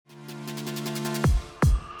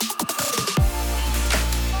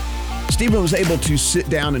Stephen was able to sit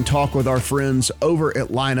down and talk with our friends over at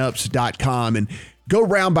lineups.com and go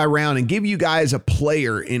round by round and give you guys a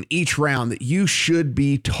player in each round that you should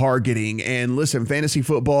be targeting. And listen, fantasy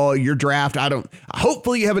football, your draft,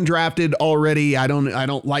 hopefully you haven't drafted already. I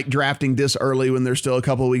don't like drafting this early when there's still a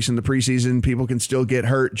couple of weeks in the preseason. People can still get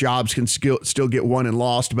hurt. Jobs can still get won and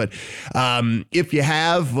lost. But if you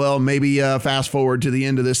have, well, maybe fast forward to the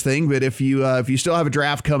end of this thing. But if you still have a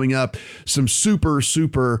draft coming up, some super,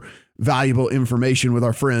 super valuable information with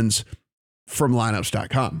our friends from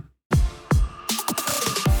lineups.com.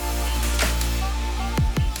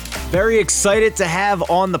 Very excited to have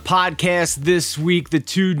on the podcast this week the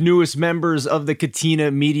two newest members of the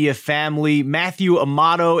Catena Media family, Matthew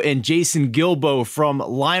Amato and Jason Gilbo from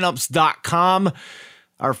lineups.com,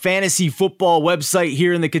 our fantasy football website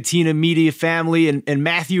here in the Catena Media family. And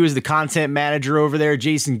Matthew is the content manager over there,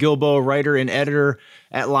 Jason Gilbo, writer and editor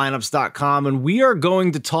at lineups.com. And we are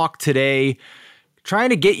going to talk today trying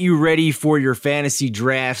to get you ready for your fantasy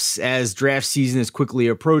drafts as draft season is quickly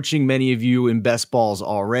approaching. Many of you in best balls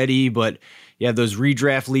already, but you have those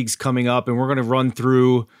redraft leagues coming up, and we're going to run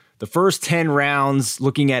through the first 10 rounds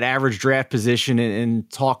looking at average draft position and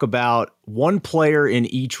talk about one player in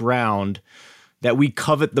each round that we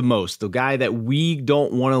covet the most, the guy that we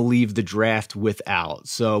don't want to leave the draft without.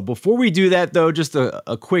 So before we do that, though, just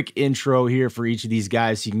a quick intro here for each of these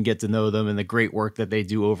guys so you can get to know them and the great work that they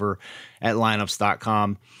do over at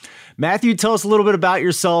lineups.com. Matthew, tell us a little bit about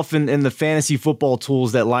yourself and the fantasy football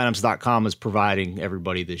tools that lineups.com is providing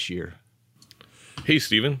everybody this year. Hey,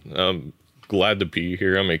 Steven. Glad to be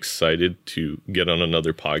here. I'm excited to get on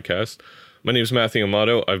another podcast. My name is Matthew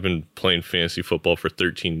Amato. I've been playing fantasy football for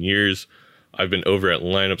 13 years. I've been over at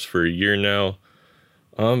Lineups for a year now.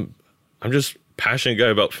 I'm just passionate guy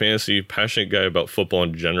about fantasy, passionate guy about football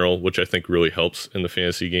in general, which I think really helps in the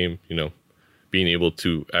fantasy game, being able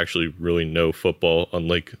to actually really know football,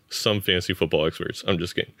 unlike some fantasy football experts. I'm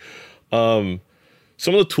just kidding. Some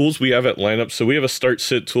of the tools we have at Lineups, so we have a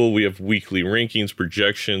start-sit tool, we have weekly rankings,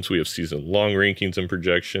 projections, we have season-long rankings and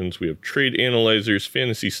projections, we have trade analyzers,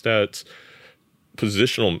 fantasy stats,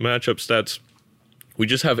 positional matchup stats. We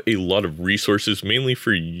just have a lot of resources, mainly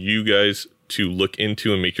for you guys to look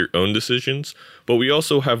into and make your own decisions. But we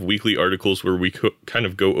also have weekly articles where we kind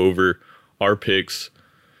of go over our picks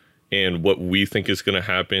and what we think is going to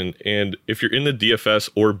happen. And if you're in the DFS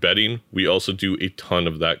or betting, we also do a ton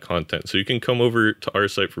of that content. So you can come over to our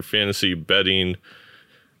site for fantasy, betting,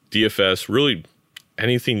 DFS, really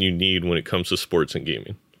anything you need when it comes to sports and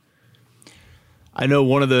gaming. I know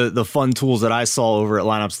one of the fun tools that I saw over at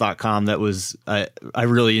lineups.com that was I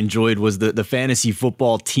really enjoyed was the fantasy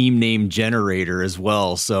football team name generator as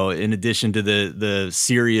well. So in addition to the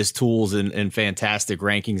serious tools and fantastic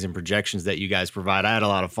rankings and projections that you guys provide, I had a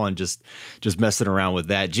lot of fun just messing around with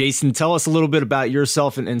that. Jason, tell us a little bit about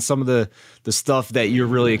yourself and some of the stuff that you're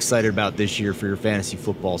really excited about this year for your fantasy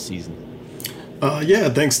football season.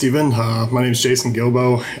 Thanks, Stephen. My name is Jason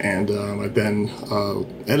Gilbo, and I've been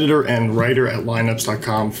editor and writer at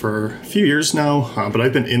lineups.com for a few years now, but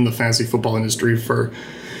I've been in the fantasy football industry for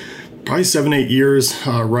probably 7-8 years,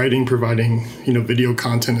 writing, providing, video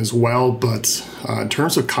content as well. But in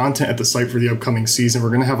terms of content at the site for the upcoming season, we're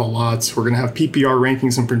going to have a lot. We're going to have PPR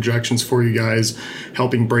rankings and projections for you guys,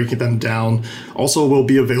 helping breaking them down. Also, we'll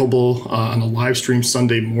be available on a live stream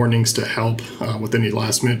Sunday mornings to help with any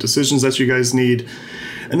last minute decisions that you guys need.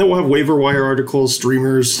 And then we'll have waiver wire articles,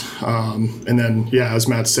 streamers, and then, as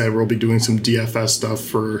Matt said, we'll be doing some DFS stuff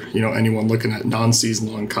for, anyone looking at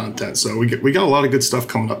non-season long content. So we got a lot of good stuff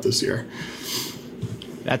coming up this year.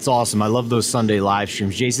 That's awesome. I love those Sunday live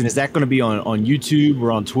streams. Jason, is that going to be on YouTube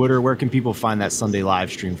or on Twitter? Where can people find that Sunday live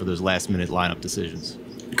stream for those last minute lineup decisions?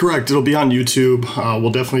 Correct. It'll be on YouTube.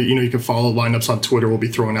 We'll definitely, you can follow Lineups on Twitter. We'll be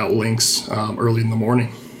throwing out links early in the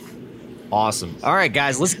morning. Awesome. All right,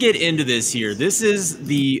 guys, let's get into this here. This is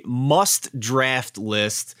the must draft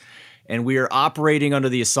list, and we are operating under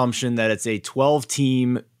the assumption that it's a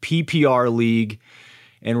 12-team PPR league,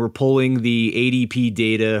 and we're pulling the ADP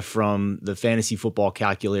data from the Fantasy Football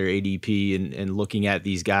Calculator ADP and looking at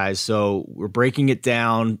these guys. So we're breaking it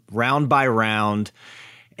down round by round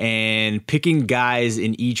and picking guys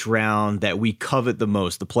in each round that we covet the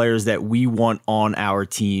most, the players that we want on our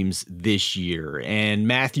teams this year. And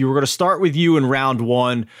Matthew, we're going to start with you in round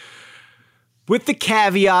one with the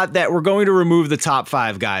caveat that we're going to remove the top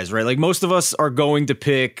 5 guys, right? Like most of us are going to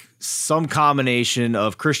pick some combination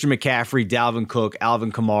of Christian McCaffrey, Dalvin Cook,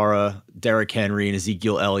 Alvin Kamara, Derrick Henry, and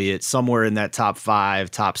Ezekiel Elliott, somewhere in that top 5,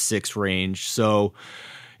 top 6 range. So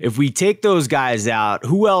if we take those guys out,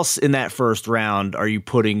 who else in that first round are you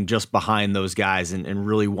putting just behind those guys and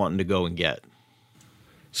really wanting to go and get?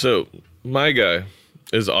 So My guy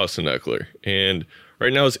is Austin Ekeler. And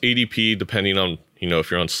right now his ADP, depending on,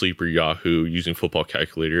 if you're on Sleeper, Yahoo, using Football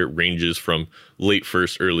Calculator, it ranges from late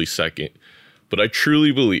first, early second. But I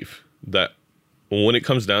truly believe that when it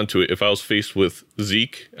comes down to it, if I was faced with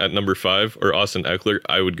Zeke at number 5 or Austin Ekeler,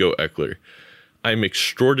 I would go Ekeler. I'm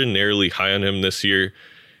extraordinarily high on him this year,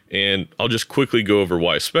 and I'll just quickly go over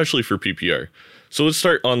why, especially for PPR. So let's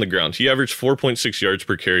start on the ground. He averaged 4.6 yards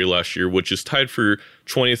per carry last year, which is tied for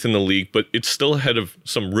 20th in the league, but it's still ahead of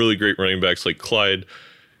some really great running backs like Clyde,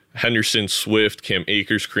 Henderson, Swift, Cam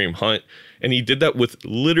Akers, Kareem Hunt, and he did that with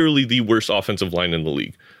literally the worst offensive line in the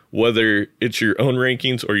league. Whether it's your own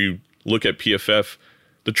rankings or you look at PFF,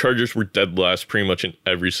 the Chargers were dead last pretty much in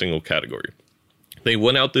every single category. They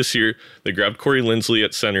went out this year, they grabbed Corey Linsley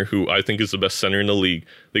at center, who I think is the best center in the league.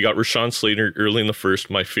 They got Rashawn Slater early in the first,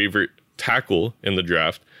 my favorite tackle in the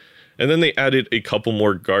draft. And then they added a couple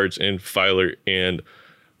more guards in Filer and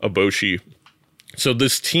Aboshi. So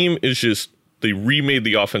this team is just, they remade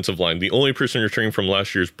the offensive line. The only person returning from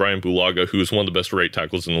last year is Brian Bulaga, who is one of the best right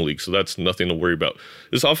tackles in the league. So that's nothing to worry about.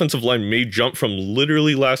 This offensive line may jump from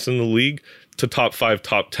literally last in the league to top 5,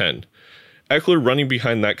 top 10. Ekeler running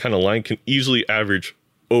behind that kind of line can easily average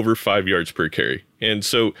over 5 yards per carry. And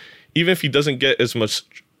so even if he doesn't get as much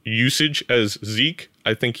usage as Zeke,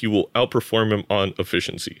 I think he will outperform him on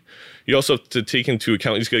efficiency. You also have to take into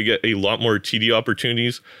account he's going to get a lot more TD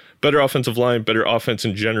opportunities, better offensive line, better offense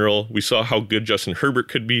in general. We saw how good Justin Herbert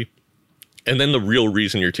could be. And then the real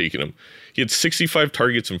reason you're taking him. He had 65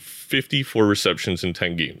 targets and 54 receptions in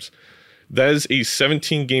 10 games. That is a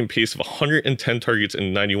 17-game pace of 110 targets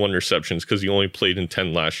and 91 receptions because he only played in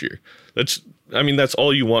 10 last year. That's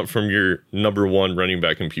all you want from your number 1 running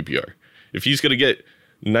back in PPR. If he's going to get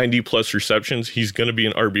 90-plus receptions, he's going to be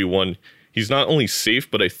an RB1. He's not only safe,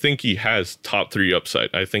 but I think he has top 3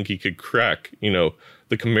 upside. I think he could crack, the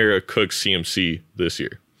Kamara, Cook, CMC this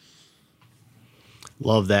year.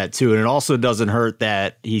 Love that too. And it also doesn't hurt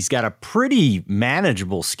that he's got a pretty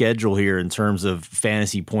manageable schedule here in terms of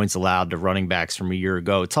fantasy points allowed to running backs from a year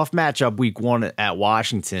ago. Tough matchup week 1 at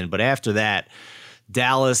Washington, but after that,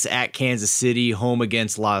 Dallas at Kansas City, home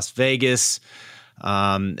against Las Vegas.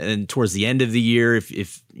 And towards the end of the year, if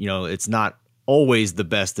it's not always the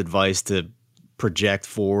best advice to project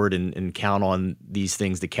forward and count on these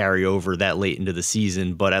things to carry over that late into the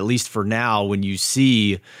season. But at least for now, when you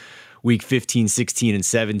see week 15, 16, and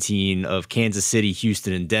 17 of Kansas City,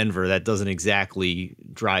 Houston, and Denver, that doesn't exactly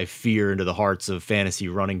drive fear into the hearts of fantasy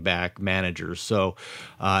running back managers. So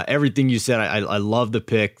everything you said, I love the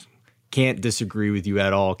pick. Can't disagree with you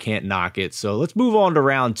at all. Can't knock it. So let's move on to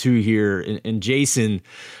round 2 here. And Jason,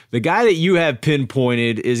 the guy that you have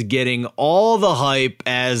pinpointed is getting all the hype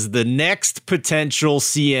as the next potential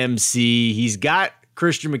CMC. He's got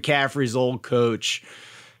Christian McCaffrey's old coach.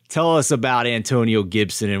 Tell us about Antonio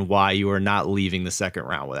Gibson and why you are not leaving the second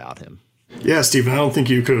round without him. Yeah, Stephen, I don't think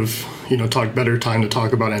you could have, talked better time to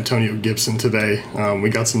talk about Antonio Gibson today. We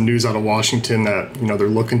got some news out of Washington that, they're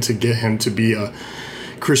looking to get him to be a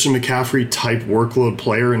Christian McCaffrey type workload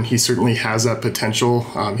player, and he certainly has that potential.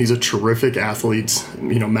 He's a terrific athlete.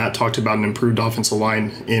 Matt talked about an improved offensive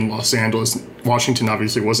line in Los Angeles. Washington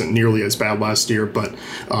obviously wasn't nearly as bad last year, but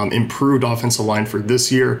improved offensive line for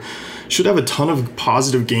this year. Should have a ton of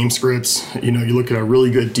positive game scripts. You look at a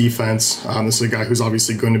really good defense. This is a guy who's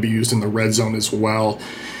obviously going to be used in the red zone as well.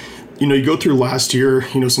 You go through last year,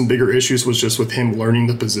 some bigger issues was just with him learning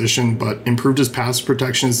the position, but improved his pass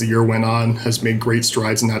protection as the year went on, has made great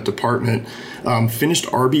strides in that department. Finished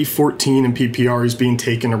RB14 in PPR. He's being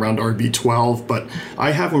taken around RB12, but I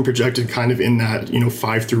have him projected kind of in that,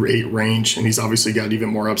 5 through 8 range, and he's obviously got even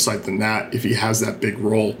more upside than that if he has that big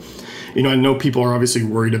role. I know people are obviously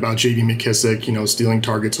worried about J.D. McKissic, stealing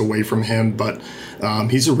targets away from him, but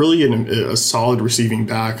he's really a solid receiving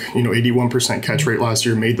back. 81% catch rate last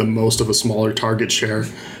year, made the most of a smaller target share.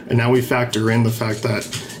 And now we factor in the fact that,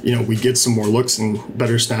 we get some more looks and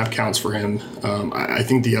better snap counts for him. I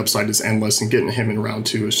think the upside is endless, and getting him in round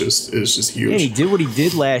 2 is just huge. Yeah, he did what he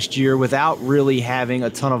did last year without really having a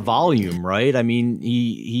ton of volume, right? I mean,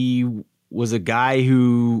 he was a guy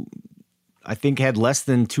who I think had less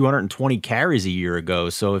than 220 carries a year ago.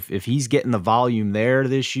 So if he's getting the volume there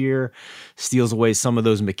this year, steals away some of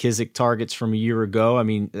those McKissic targets from a year ago, I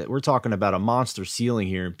mean, we're talking about a monster ceiling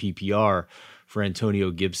here in PPR for Antonio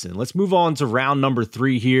Gibson. Let's move on to round number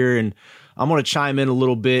 3 here, and I'm going to chime in a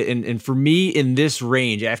little bit. And for me, in this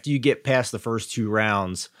range, after you get past the first 2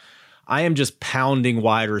 rounds, I am just pounding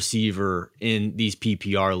wide receiver in these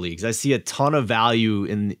PPR leagues. I see a ton of value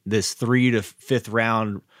in this 3 to 5th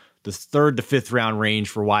round, the 3rd to 5th round range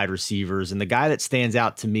for wide receivers. And the guy that stands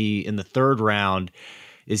out to me in the 3rd round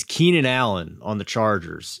is Keenan Allen on the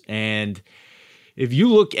Chargers. And if you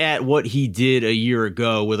look at what he did a year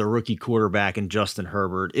ago with a rookie quarterback in Justin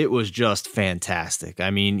Herbert, it was just fantastic.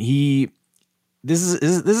 I mean, this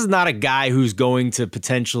is not a guy who's going to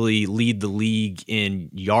potentially lead the league in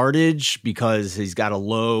yardage because he's got a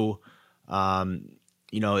low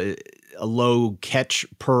catch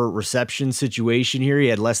per reception situation here. He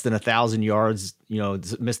had less than 1,000 yards,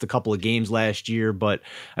 missed a couple of games last year, but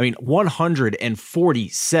I mean,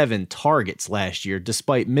 147 targets last year,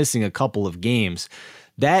 despite missing a couple of games.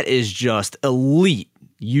 That is just elite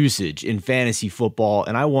usage in fantasy football,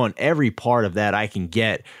 and I want every part of that I can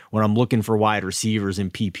get when I'm looking for wide receivers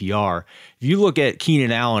in PPR. If you look at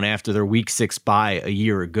Keenan Allen after their week 6 bye a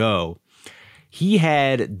year ago, he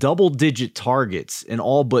had double-digit targets in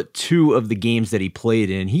all but 2 of the games that he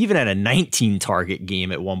played in. He even had a 19-target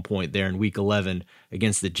game at one point there in Week 11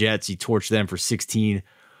 against the Jets. He torched them for 16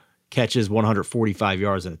 catches, 145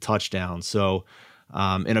 yards, and a touchdown. So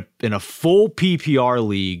in a full PPR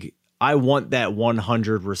league, I want that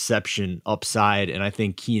 100 reception upside, and I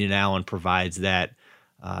think Keenan Allen provides that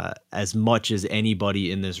as much as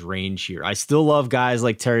anybody in this range here. I still love guys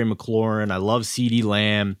like Terry McLaurin. I love CeeDee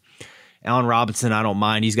Lamb. Allen Robinson, I don't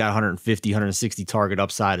mind. He's got 150, 160 target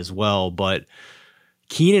upside as well. But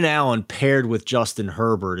Keenan Allen paired with Justin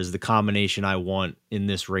Herbert is the combination I want in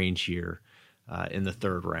this range here in the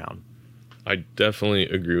 3rd round. I definitely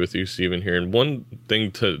agree with you, Steven, here. And one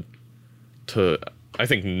thing to I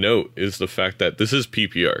think note is the fact that this is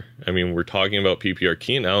PPR. I mean, we're talking about PPR.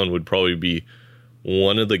 Keenan Allen would probably be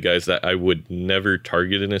one of the guys that I would never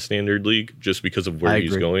target in a standard league just because of where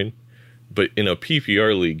he's going. But in a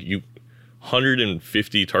PPR league,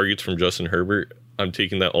 150 targets from Justin Herbert, I'm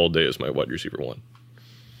taking that all day as my wide receiver 1.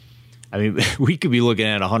 I mean, we could be looking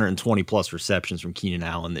at 120 plus receptions from Keenan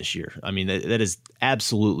Allen this year. I mean, that is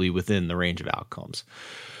absolutely within the range of outcomes.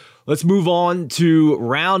 Let's move on to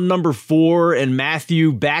round number 4, and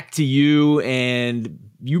Matthew, back to you. And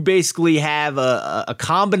you basically have a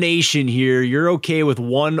combination here. You're okay with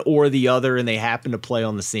one or the other, and they happen to play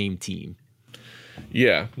on the same team.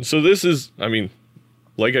 Yeah. So this is, I mean,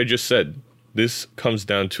 like I just said, this comes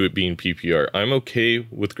down to it being PPR. I'm okay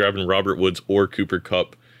with grabbing Robert Woods or Cooper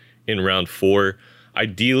Kupp in round 4.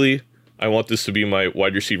 Ideally, I want this to be my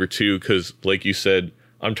wide receiver 2 because, like you said,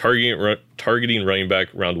 I'm targeting running back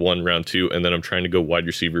round 1, round 2, and then I'm trying to go wide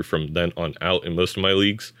receiver from then on out in most of my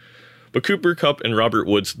leagues. But Cooper Kupp and Robert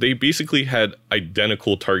Woods, they basically had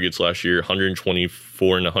identical targets last year,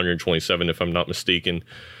 124 and 127 if I'm not mistaken.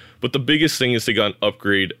 But the biggest thing is they got an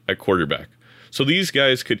upgrade at quarterback. So these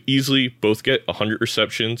guys could easily both get 100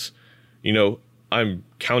 receptions. I'm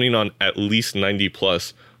counting on at least 90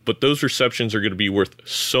 plus, but those receptions are going to be worth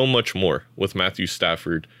so much more with Matthew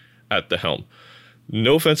Stafford at the helm.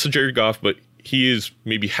 No offense to Jared Goff, but he is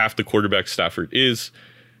maybe half the quarterback Stafford is.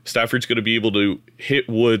 Stafford's going to be able to hit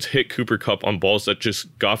Woods, hit Cooper Kupp on balls that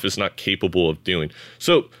just Goff is not capable of doing.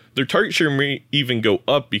 So their target share may even go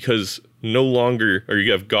up because no longer are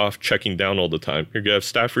you have Goff checking down all the time. You're going to have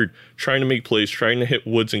Stafford trying to make plays, trying to hit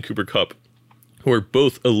Woods and Cooper Kupp, who are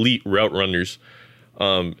both elite route runners.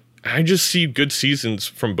 I just see good seasons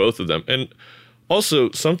from both of them. And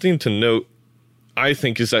also something to note, I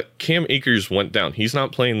think, is that Cam Akers went down. He's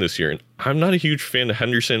not playing this year. And I'm not a huge fan of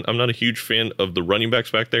Henderson. I'm not a huge fan of the running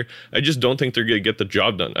backs back there. I just don't think they're going to get the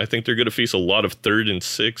job done. I think they're going to face a lot of 3rd and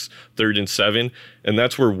 6, 3rd and 7. And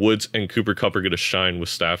that's where Woods and Cooper Kupp are going to shine with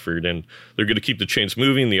Stafford. And they're going to keep the chains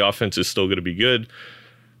moving. The offense is still going to be good.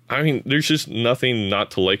 I mean, there's just nothing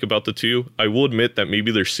not to like about the two. I will admit that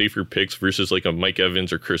maybe they're safer picks versus like a Mike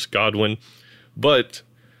Evans or Chris Godwin. But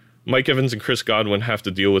Mike Evans and Chris Godwin have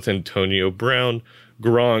to deal with Antonio Brown,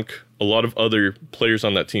 Gronk, a lot of other players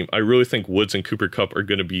on that team. I really think Woods and Cooper Kupp are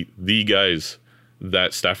going to be the guys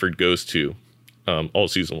that Stafford goes to all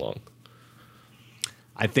season long.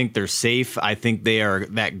 I think they're safe. I think they are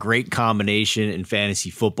that great combination in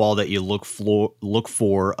fantasy football that you look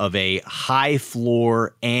for of a high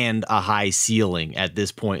floor and a high ceiling at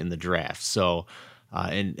this point in the draft. So,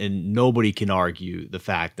 and nobody can argue the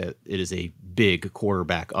fact that it is a big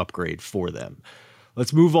quarterback upgrade for them.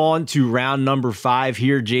 Let's move on to round number 5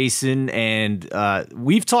 here, Jason. And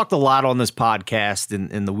we've talked a lot on this podcast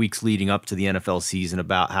in the weeks leading up to the NFL season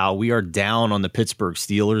about how we are down on the Pittsburgh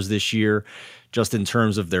Steelers this year, just in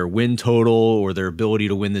terms of their win total or their ability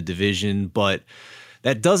to win the division. But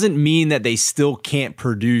that doesn't mean that they still can't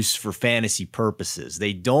produce for fantasy purposes.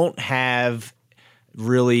 They don't have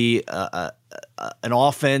really an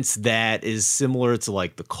offense that is similar to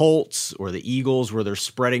like the Colts or the Eagles, where they're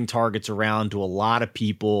spreading targets around to a lot of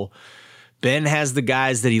people. Ben has the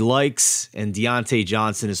guys that he likes, and Diontae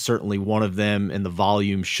Johnson is certainly one of them, and the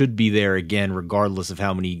volume should be there again, regardless of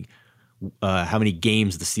how many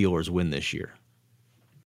games the Steelers win this year.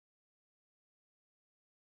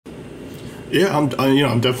 Yeah,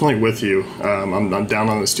 I'm definitely with you. I'm down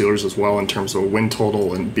on the Steelers as well in terms of win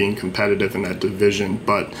total and being competitive in that division.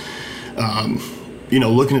 But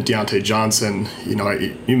looking at Diontae Johnson,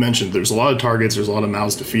 you mentioned there's a lot of targets, there's a lot of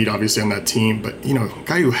mouths to feed, obviously on that team. But a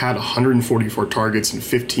guy who had 144 targets in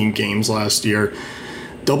 15 games last year,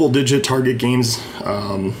 double-digit target games.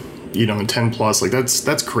 In 10 plus, like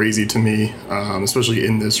that's crazy to me, especially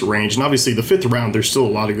in this range. And obviously the 5th round, there's still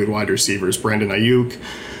a lot of good wide receivers. Brandon Ayuk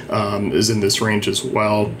is in this range as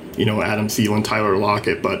well. Adam Thielen, Tyler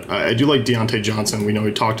Lockett. But I do like Diontae Johnson.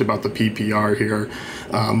 We talked about the PPR here.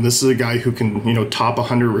 This is a guy who can, top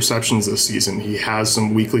 100 receptions this season. He has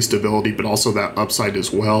some weekly stability, but also that upside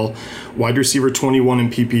as well. Wide receiver 21 in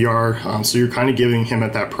PPR. So you're kind of giving him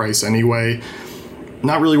at that price anyway.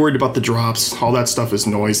 Not really worried about the drops. All that stuff is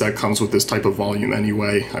noise that comes with this type of volume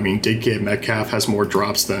anyway. I mean, DK Metcalf has more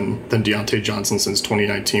drops than Diontae Johnson since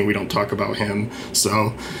 2019. We don't talk about him.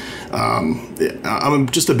 So I'm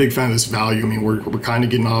just a big fan of this value. I mean, we're kind of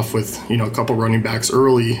getting off with, a couple running backs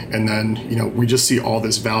early, and then, we just see all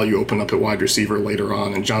this value open up at wide receiver later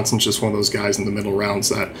on. And Johnson's just one of those guys in the middle rounds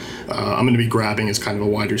that I'm going to be grabbing as kind of a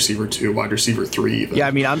wide receiver 2, wide receiver 3 even. Yeah,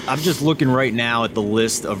 I mean, I'm just looking right now at the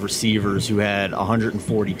list of receivers who had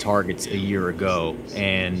 140 targets a year ago,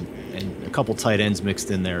 and a couple tight ends mixed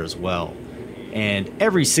in there as well. And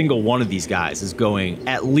every single one of these guys is going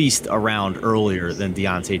at least a round earlier than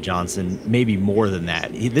Diontae Johnson, maybe more than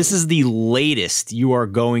that. This is the latest you are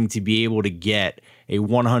going to be able to get a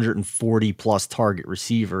 140-plus target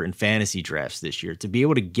receiver in fantasy drafts this year. To be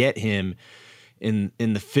able to get him in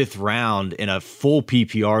the 5th round in a full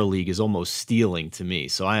PPR league is almost stealing to me.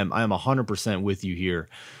 So I am 100% with you here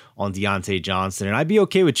on Diontae Johnson. And I'd be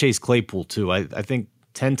okay with Chase Claypool, too. I think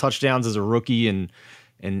 10 touchdowns as a rookie and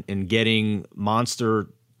getting monster,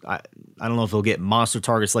 I don't know if he'll get monster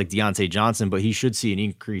targets like Diontae Johnson, but he should see an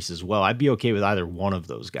increase as well. I'd be okay with either one of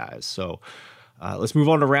those guys. So let's move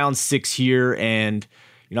on to round 6 here. And,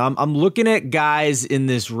 I'm looking at guys in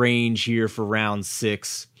this range here for round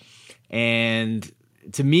 6. And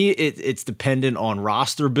to me, it's dependent on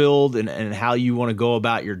roster build and how you want to go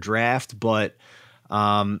about your draft. But,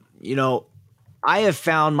 I have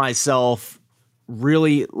found myself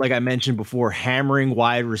really, like I mentioned before, hammering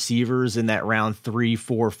wide receivers in that round 3,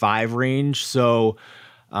 4, 5 range. So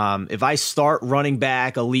if I start running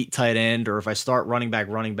back, elite tight end, or if I start running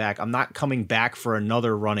back, I'm not coming back for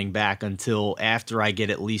another running back until after I get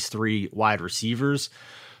at least 3 wide receivers.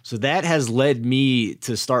 So that has led me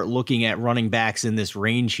to start looking at running backs in this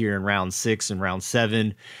range here in round 6 and round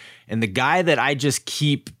 7. And the guy that I just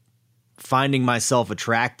keep finding myself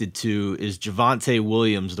attracted to is Javonte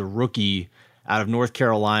Williams, the rookie out of North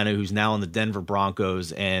Carolina, who's now in the Denver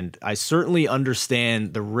Broncos. And I certainly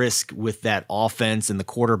understand the risk with that offense and the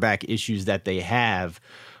quarterback issues that they have.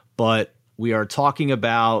 But we are talking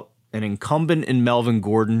about an incumbent in Melvin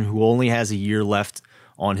Gordon, who only has a year left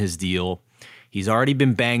on his deal. He's already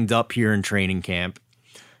been banged up here in training camp.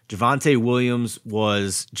 Javonte Williams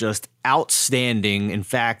was just outstanding. In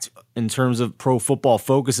fact, in terms of Pro Football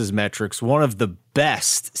Focus's metrics, one of the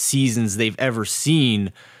best seasons they've ever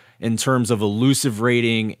seen in terms of elusive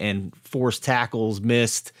rating and forced tackles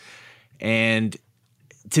missed. And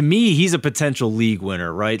to me, he's a potential league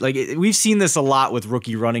winner, right? Like, we've seen this a lot with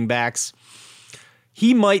rookie running backs.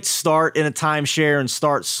 He might start in a timeshare and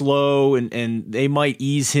start slow, and they might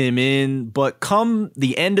ease him in. But come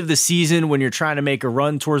the end of the season, when you're trying to make a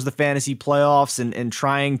run towards the fantasy playoffs and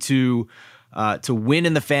trying to win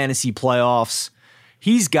in the fantasy playoffs,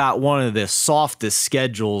 he's got one of the softest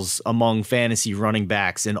schedules among fantasy running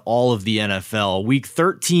backs in all of the NFL. Week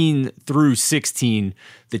 13 through 16,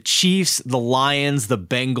 the Chiefs, the Lions, the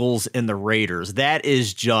Bengals, and the Raiders. That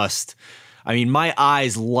is just, I mean, my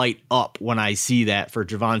eyes light up when I see that for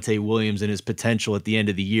Javonte Williams and his potential at the end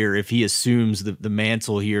of the year if he assumes the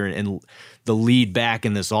mantle here and the lead back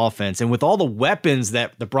in this offense. And with all the weapons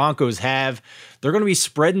that the Broncos have, they're going to be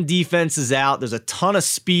spreading defenses out. There's a ton of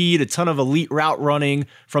speed, a ton of elite route running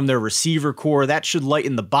from their receiver core. That should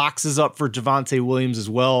lighten the boxes up for Javonte Williams as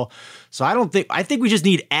well. So I think we just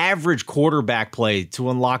need average quarterback play to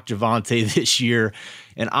unlock Javonte this year.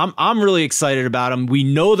 And I'm really excited about him. We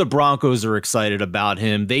know the Broncos are excited about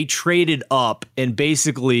him. They traded up and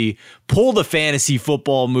basically pulled a fantasy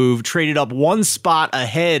football move, traded up one spot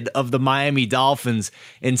ahead of the Miami Dolphins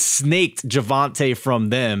and snaked Javonte from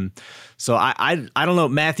them. So I don't know,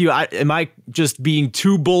 Matthew, am I just being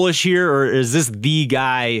too bullish here, or is this the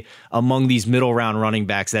guy among these middle round running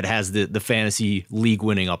backs that has the fantasy league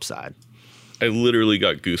winning upside? I literally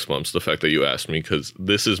got goosebumps the fact that you asked me, because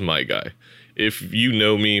this is my guy. If you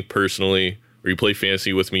know me personally or you play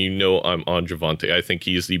fantasy with me, you know I'm on Javonte. I think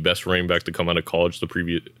he is the best running back to come out of college the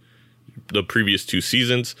previous 2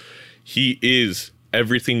 seasons. He is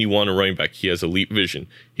everything you want a running back. He has elite vision.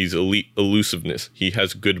 He's elite elusiveness. He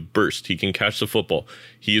has good burst. He can catch the football.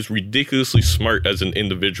 He is ridiculously smart as an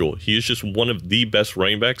individual. He is just one of the best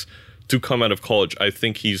running backs to come out of college. I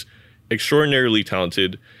think he's extraordinarily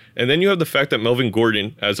talented. And then you have the fact that Melvin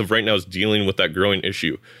Gordon, as of right now, is dealing with that growing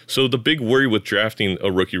issue. So the big worry with drafting a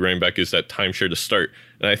rookie running back is that timeshare to start.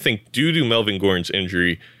 And I think due to Melvin Gordon's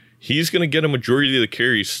injury, he's going to get a majority of the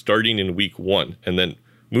carries starting in week 1. And then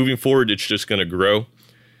moving forward, it's just going to grow.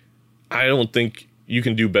 I don't think you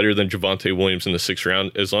can do better than Javonte Williams in the 6th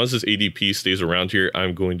round. As long as his ADP stays around here,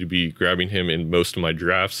 I'm going to be grabbing him in most of my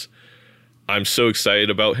drafts. I'm so excited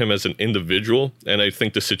about him as an individual, and I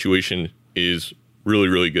think the situation is really,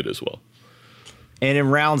 really good as well. And in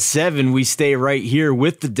round 7, we stay right here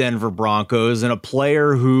with the Denver Broncos and a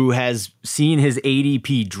player who has seen his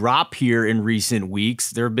ADP drop here in recent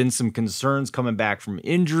weeks. There have been some concerns coming back from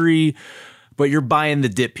injury, but you're buying the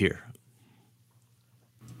dip here.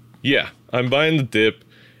 Yeah, I'm buying the dip,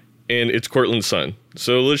 and it's Courtland Sutton.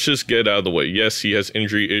 So let's just get out of the way. Yes, he has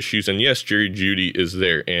injury issues, and yes, Jerry Jeudy is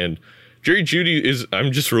there. And Jerry Jeudy is,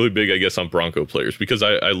 I'm just really big, I guess, on Bronco players because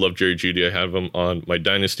I love Jerry Jeudy. I have him on my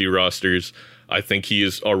dynasty rosters. I think he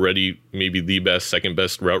is already maybe the best, second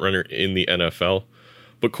best route runner in the NFL.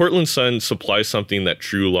 But Courtland Sutton supplies something that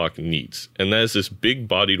Drew Lock needs, and that is this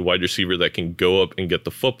big-bodied wide receiver that can go up and get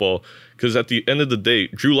the football, because at the end of the day,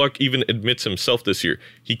 Drew Lock even admits himself this year,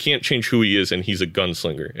 he can't change who he is, and he's a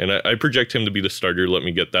gunslinger. And I project him to be the starter, let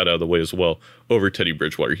me get that out of the way as well, over Teddy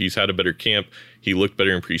Bridgewater. He's had a better camp, he looked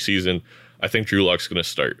better in preseason. I think Drew Lock's going to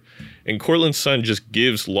start. And Courtland Sutton just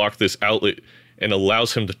gives Lock this outlet and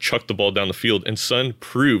allows him to chuck the ball down the field. And Sutton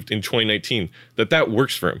proved in 2019 that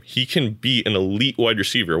works for him. He can be an elite wide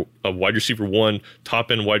receiver, a wide receiver 1,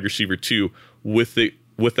 top-end wide receiver 2 with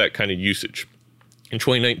that kind of usage. In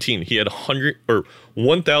 2019, he had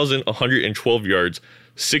 1,112 yards,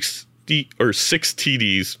 6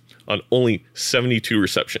 TDs on only 72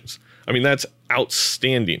 receptions. I mean, that's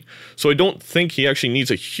outstanding. So I don't think he actually needs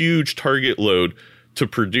a huge target load to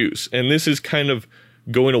produce. And this is kind of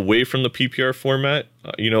going away from the PPR format.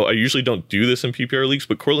 I usually don't do this in PPR leagues,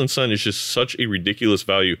 but Courtland Sutton is just such a ridiculous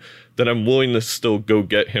value that I'm willing to still go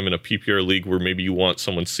get him in a PPR league where maybe you want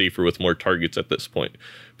someone safer with more targets at this point.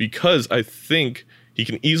 Because I think he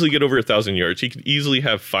can easily get over 1,000 yards. He could easily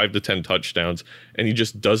have 5 to 10 touchdowns, and he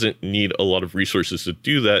just doesn't need a lot of resources to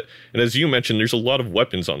do that. And as you mentioned, there's a lot of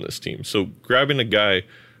weapons on this team. So grabbing a guy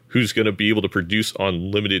who's going to be able to produce on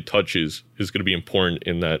limited touches is going to be important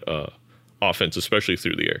in that offense, especially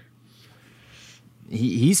through the air.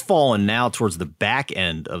 He's fallen now towards the back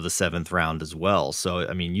end of the 7th round as well. So,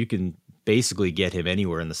 I mean, you can basically get him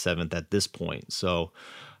anywhere in the 7th at this point. So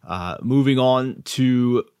moving on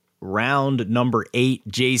to round number 8,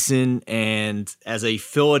 Jason, and as a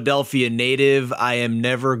Philadelphia native, I am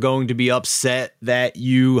never going to be upset that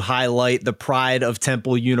you highlight the pride of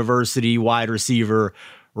Temple University wide receiver,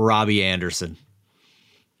 Robbie Anderson.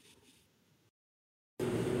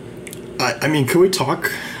 I mean, can we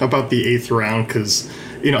talk about the 8th round? Because,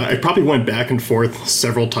 I probably went back and forth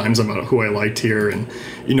several times about who I liked here. And,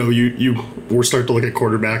 we're starting to look at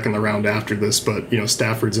quarterback in the round after this, but,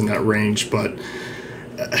 Stafford's in that range. But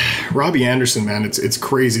Robbie Anderson, man, it's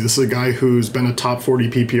crazy. This is a guy who's been a top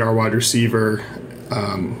 40 PPR wide receiver,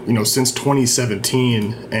 since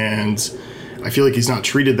 2017. And I feel like he's not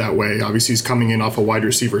treated that way. Obviously, he's coming in off a wide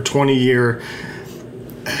receiver 20 year.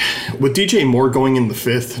 With DJ Moore going in the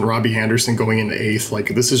 5th and Robbie Anderson going in the 8th,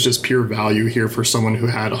 like, this is just pure value here for someone who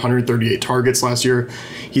had 138 targets last year.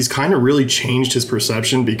 He's kind of really changed his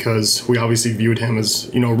perception because we obviously viewed him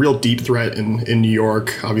as, a real deep threat in New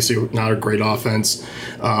York. Obviously not a great offense.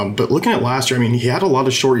 But looking at last year, I mean, he had a lot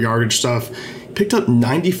of short yardage stuff. Picked up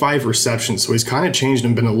 95 receptions, so he's kind of changed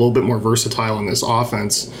and been a little bit more versatile in this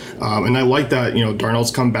offense. And I like that,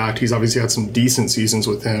 Darnold's come back. He's obviously had some decent seasons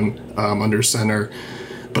with him under center.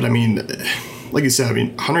 But I mean, like you said,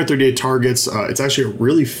 138 targets. It's actually a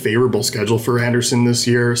really favorable schedule for Anderson this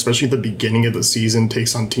year, especially at the beginning of the season.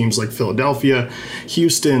 Takes on teams like Philadelphia,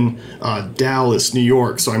 Houston, Dallas, New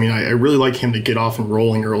York. So, I really like him to get off and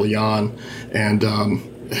rolling early on. And,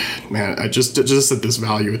 man, I just at this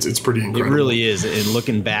value, it's pretty incredible. It really is. And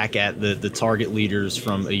looking back at the target leaders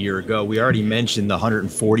from a year ago, we already mentioned the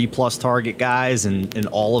 140 plus target guys, and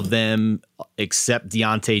all of them except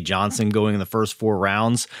Deontay Johnson going in the first 4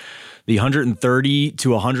 rounds. The 130 to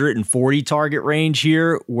 140 target range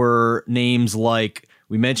here were names like,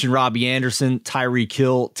 we mentioned Robbie Anderson, Tyreek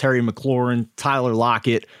Hill, Terry McLaurin, Tyler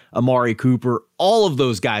Lockett, Amari Cooper. All of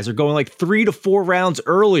those guys are going like 3 to 4 rounds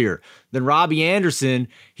earlier than Robbie Anderson.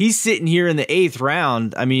 He's sitting here in the 8th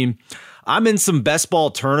round. I mean, I'm in some best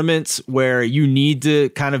ball tournaments where you need to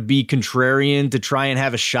kind of be contrarian to try and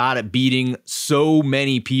have a shot at beating so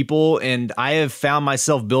many people. And I have found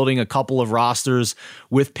myself building a couple of rosters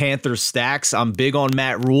with Panther stacks. I'm big on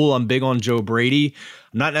Matt Rule. I'm big on Joe Brady.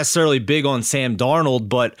 I'm not necessarily big on Sam Darnold,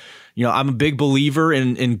 but I'm a big believer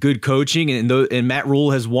in good coaching, and Matt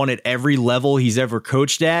Rule has won at every level he's ever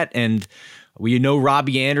coached at. And we know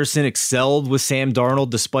Robbie Anderson excelled with Sam Darnold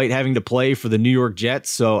despite having to play for the New York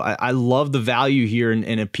Jets. So I love the value here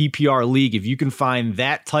in a PPR league. If you can find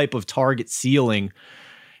that type of target ceiling,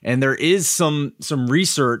 and there is some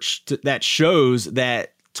research that shows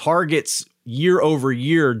that targets year over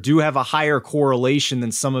year do have a higher correlation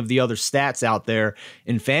than some of the other stats out there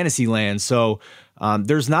in fantasy land. So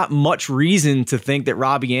there's not much reason to think that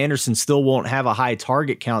Robbie Anderson still won't have a high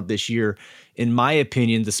target count this year, in my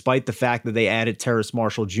opinion, despite the fact that they added Terrace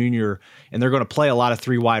Marshall Jr., and they're going to play a lot of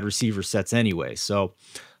 3 wide receiver sets anyway. So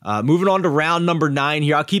moving on to round number 9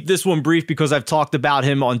 here. I'll keep this one brief because I've talked about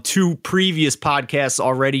him on 2 previous podcasts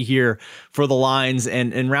already here for the lines.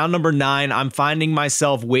 And in round number 9, I'm finding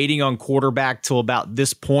myself waiting on quarterback till about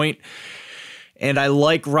this point. And I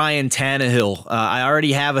like Ryan Tannehill. I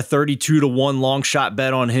already have a 32-1 long shot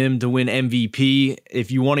bet on him to win MVP. If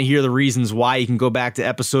you want to hear the reasons why, you can go back to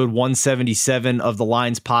episode 177 of the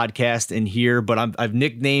Lines podcast and hear. But I've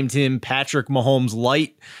nicknamed him Patrick Mahomes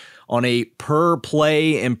Light on a per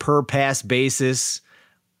play and per pass basis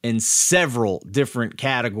in several different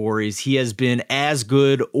categories. He has been as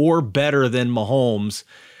good or better than Mahomes.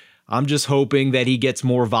 I'm just hoping that he gets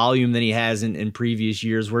more volume than he has in previous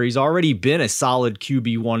years, where he's already been a solid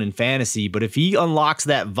QB1 in fantasy. But if he unlocks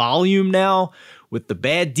that volume now with the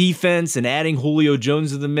bad defense and adding Julio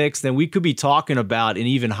Jones to the mix, then we could be talking about an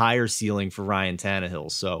even higher ceiling for Ryan Tannehill.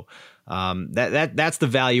 So that's the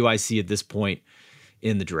value I see at this point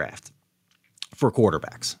in the draft for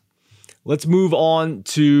quarterbacks. Let's move on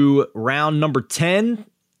to round number 10,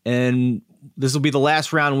 and this will be the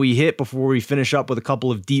last round we hit before we finish up with a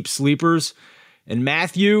couple of deep sleepers. And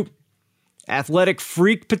Matthew, athletic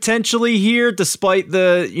freak potentially here, despite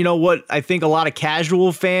the, what I think a lot of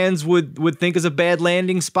casual fans would think is a bad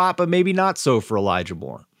landing spot, but maybe not so for Elijah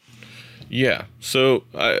Moore. Yeah. So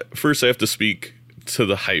first I have to speak to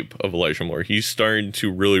the hype of Elijah Moore. He's starting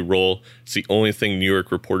to really roll. It's the only thing New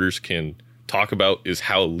York reporters can talk about is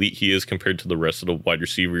how elite he is compared to the rest of the wide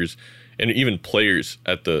receivers and even players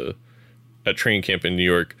at training camp in New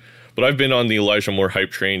York. But I've been on the Elijah Moore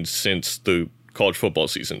hype train since the college football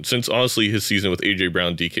season, since honestly his season with A.J.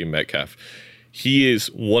 Brown, DK Metcalf. He is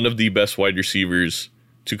one of the best wide receivers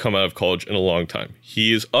to come out of college in a long time.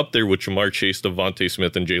 He is up there with Jamar Chase, Devontae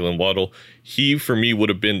Smith, and Jalen Waddle. He, for me, would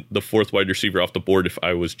have been the 4th wide receiver off the board if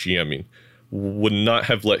I was GMing. Would not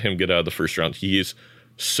have let him get out of the first round. He is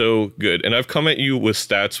so good. And I've come at you with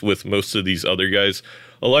stats with most of these other guys.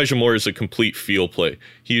 Elijah Moore is a complete feel play.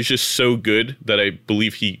 He is just so good that I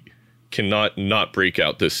believe he cannot not break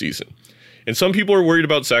out this season. And some people are worried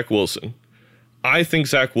about Zach Wilson. I think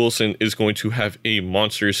Zach Wilson is going to have a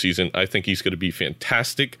monstrous season. I think he's going to be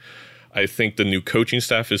fantastic. I think the new coaching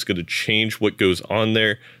staff is going to change what goes on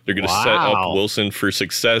there. They're going to set up Wilson for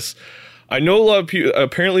success. I know a lot of people,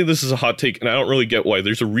 apparently this is a hot take, and I don't really get why.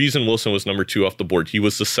 There's a reason Wilson was number 2 off the board. He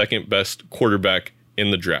was the 2nd best quarterback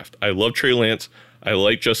in the draft. I love Trey Lance. I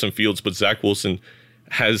like Justin Fields, but Zach Wilson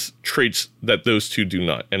has traits that those two do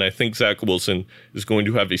not. And I think Zach Wilson is going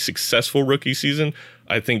to have a successful rookie season.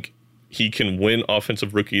 I think he can win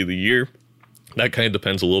Offensive Rookie of the Year. That kind of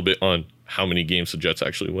depends a little bit on how many games the Jets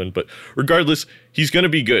actually win. But regardless, he's going to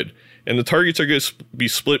be good. And the targets are going to be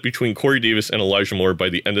split between Corey Davis and Elijah Moore by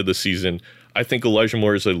the end of the season. I think Elijah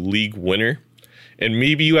Moore is a league winner. And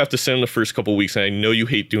maybe you have to send him the first couple weeks. And I know you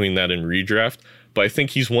hate doing that in redraft, but I think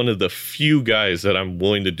he's one of the few guys that I'm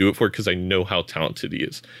willing to do it for because I know how talented he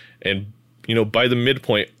is. And, by the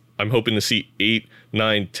midpoint, I'm hoping to see 8,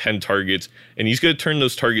 9, 10 targets. And he's going to turn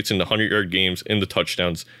those targets into 100-yard games, into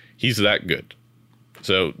touchdowns. He's that good.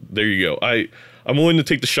 So there you go. I'm willing to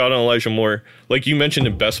take the shot on Elijah Moore. Like you mentioned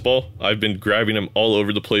in best ball, I've been grabbing him all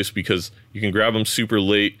over the place because you can grab him super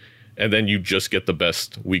late and then you just get the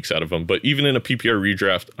best weeks out of him. But even in a PPR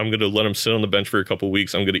redraft, I'm going to let him sit on the bench for a couple of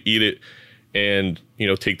weeks. I'm going to eat it and,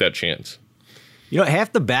 take that chance.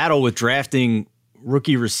 Half the battle with drafting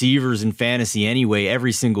rookie receivers in fantasy anyway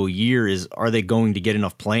every single year is, are they going to get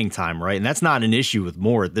enough playing time, right? And that's not an issue with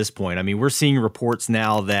Moore at this point. I mean, we're seeing reports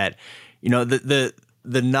now that,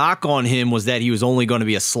 the knock on him was that he was only going to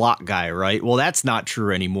be a slot guy, right? Well, that's not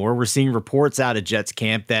true anymore. We're seeing reports out of Jets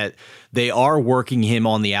camp that they are working him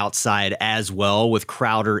on the outside as well, with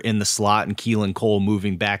Crowder in the slot and Keelan Cole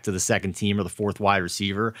moving back to the second team or the fourth wide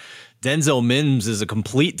receiver. Denzel Mims is a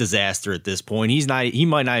complete disaster at this point. He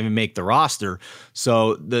might not even make the roster.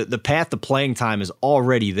 So the path to playing time is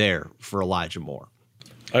already there for Elijah Moore.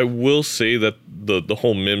 I will say that the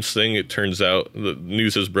whole Mims thing, it turns out the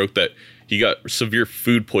news has broke that he got severe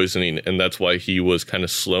food poisoning, and that's why he was kind of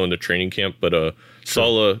slow in the training camp. But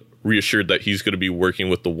Saleh reassured that he's going to be working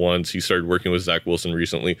with the ones. He started working with Zach Wilson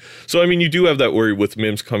recently. So, I mean, you do have that worry with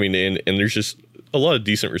Mims coming in, and there's just a lot of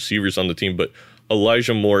decent receivers on the team. But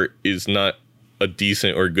Elijah Moore is not a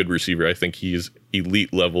decent or good receiver. I think he is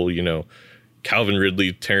elite level, Calvin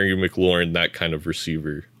Ridley, Terry McLaurin, that kind of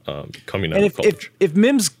receiver coming out of college. If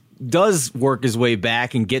Mims does work his way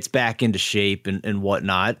back and gets back into shape and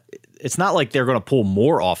whatnot, it's not like they're going to pull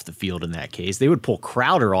Moore off the field in that case. They would pull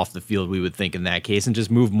Crowder off the field, we would think, in that case, and just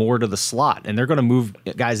move Moore to the slot. And they're going to move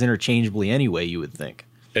guys interchangeably anyway, you would think.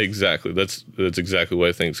 Exactly. That's exactly what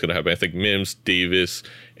I think is going to happen. I think Mims, Davis,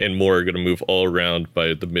 and Moore are going to move all around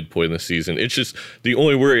by the midpoint of the season. It's just the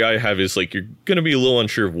only worry I have is you're going to be a little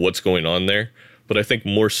unsure of what's going on there. But I think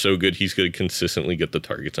Moore's so good, he's going to consistently get the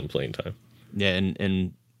targets and playing time. Yeah,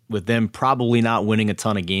 and with them probably not winning a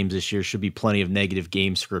ton of games this year, should be plenty of negative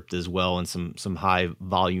game script as well, and some high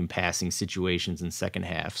volume passing situations in second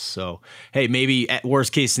half. So, hey, maybe at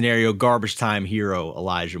worst case scenario, garbage time hero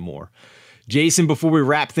Elijah Moore. Jason, before we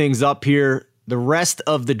wrap things up here, the rest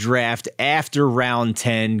of the draft after round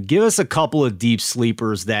 10, give us a couple of deep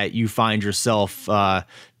sleepers that you find yourself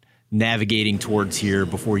navigating towards here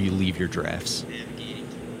before you leave your drafts.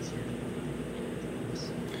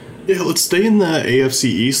 Yeah, let's stay in the AFC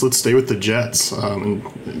East. Let's stay with the Jets, and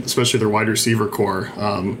especially their wide receiver core.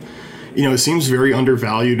 It seems very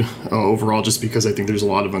undervalued overall, just because I think there's a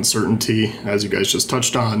lot of uncertainty, as you guys just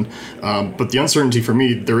touched on. But the uncertainty for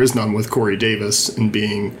me, there is none with Corey Davis and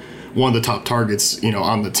being one of the top targets,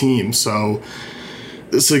 on the team. So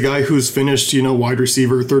this is a guy who's finished, wide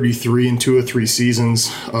receiver 33 in 2 of 3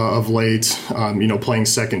 seasons of late, playing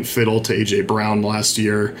second fiddle to A.J. Brown last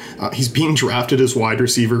year. He's being drafted as wide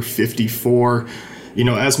receiver 54.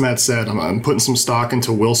 As Matt said, I'm putting some stock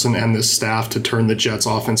into Wilson and this staff to turn the Jets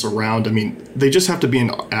offense around. I mean, they just have to be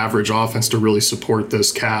an average offense to really support this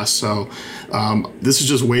cast. So this is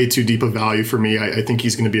just way too deep a value for me. I think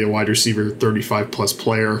he's going to be a wide receiver 35 plus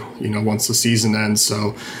player, once the season ends.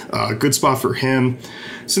 So good spot for him.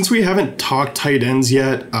 Since we haven't talked tight ends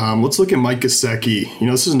yet, let's look at Mike Gesicki.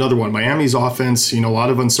 This is another one. Miami's offense, a lot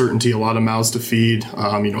of uncertainty, a lot of mouths to feed.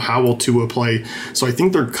 How will Tua play? So I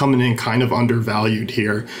think they're coming in kind of undervalued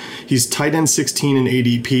here. He's tight end 16 in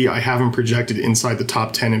ADP. I have him projected inside the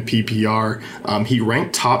top 10 in PPR. He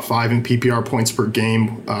ranked top 5 in PPR points per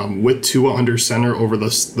game with Tua under center over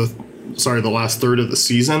the last third of the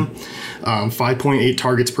season. 5.8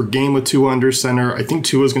 targets per game with Tua under center. I think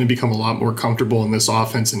Tua is going to become a lot more comfortable in this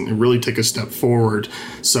offense and really take a step forward.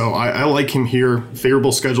 So I like him here.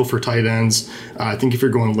 Favorable schedule for tight ends. I think if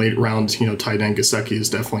you're going late round, tight end Gesicki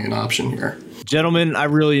is definitely an option here. Gentlemen, I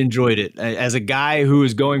really enjoyed it. As a guy who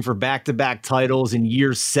is going for back-to-back titles in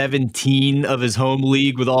year 17 of his home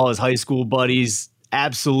league with all his high school buddies,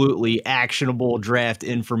 absolutely actionable draft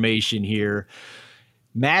information here.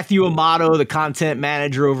 Matthew Amato, the content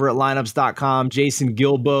manager over at lineups.com, Jason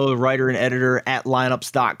Gilbo, the writer and editor at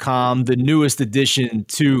lineups.com, the newest addition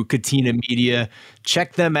to Catena Media.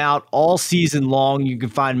 Check them out all season long. You can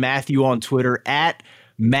find Matthew on Twitter at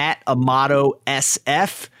Matt Amato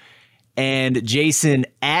SF and Jason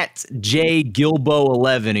at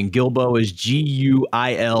JGilbo11, and Gilbo is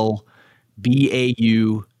GUILBAULT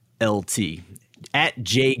at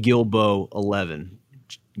JGilbo11.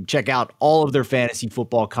 Check out all of their fantasy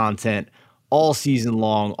football content all season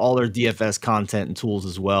long, all their DFS content and tools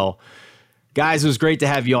as well. Guys, it was great to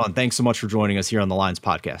have you on. Thanks so much for joining us here on the Lines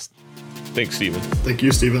Podcast. Thanks, Steven. Thank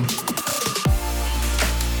you, Steven.